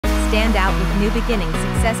Stand out with nuBeginning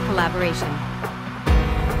Success Collaboration.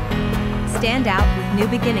 Stand out with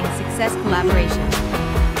nuBeginning Success Collaboration.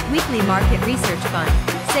 Weekly market research fun.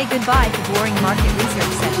 Say goodbye to boring market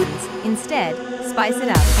research sessions. Instead, spice it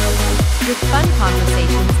up with fun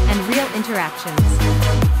conversations and real interactions.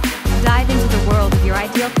 Dive into the world of your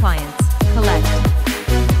ideal clients. Collect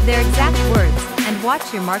their exact words and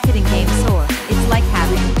watch your marketing game soar. It's like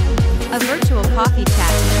having a virtual coffee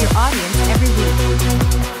chat with your audience every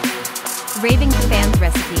week. Raving fans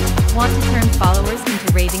recipe. Want to turn followers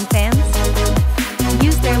into raving fans?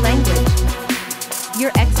 Use their language. Your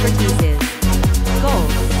expertise is gold,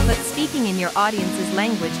 but speaking in your audience's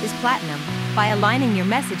language is platinum. By aligning your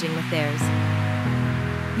messaging with theirs,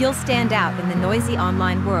 you'll stand out in the noisy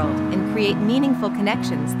online world and create meaningful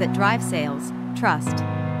connections that drive sales. Trust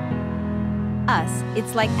us,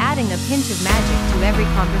 it's like adding a pinch of magic to every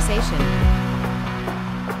conversation.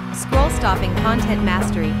 Scroll-stopping content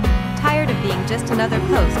mastery. Tired of being just another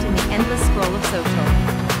post in the endless scroll of social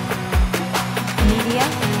media?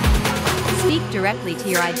 Speak directly to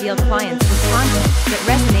your ideal clients with content that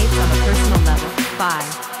resonates on a personal level. By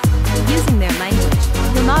using their language,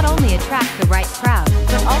 you'll not only attract the right crowd,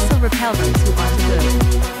 but also repel those who aren't a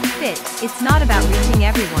good fit. It's not about reaching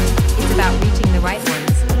everyone, it's about reaching the right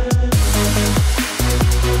ones.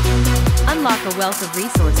 Unlock a wealth of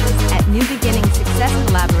resources at nuBeginning Success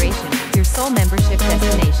Collaboration, your sole membership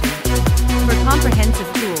destination. For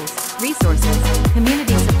comprehensive tools, resources,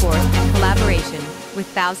 community support, and collaboration, with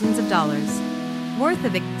thousands of dollars worth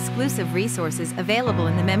of exclusive resources available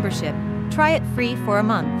in the membership, try it free for a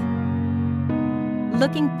month.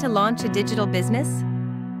 Looking to launch a digital business?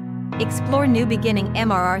 Explore nuBeginning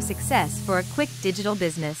MRR Success for a quick digital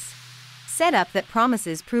business setup that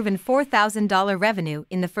promises proven $4,000 revenue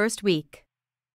in the first week.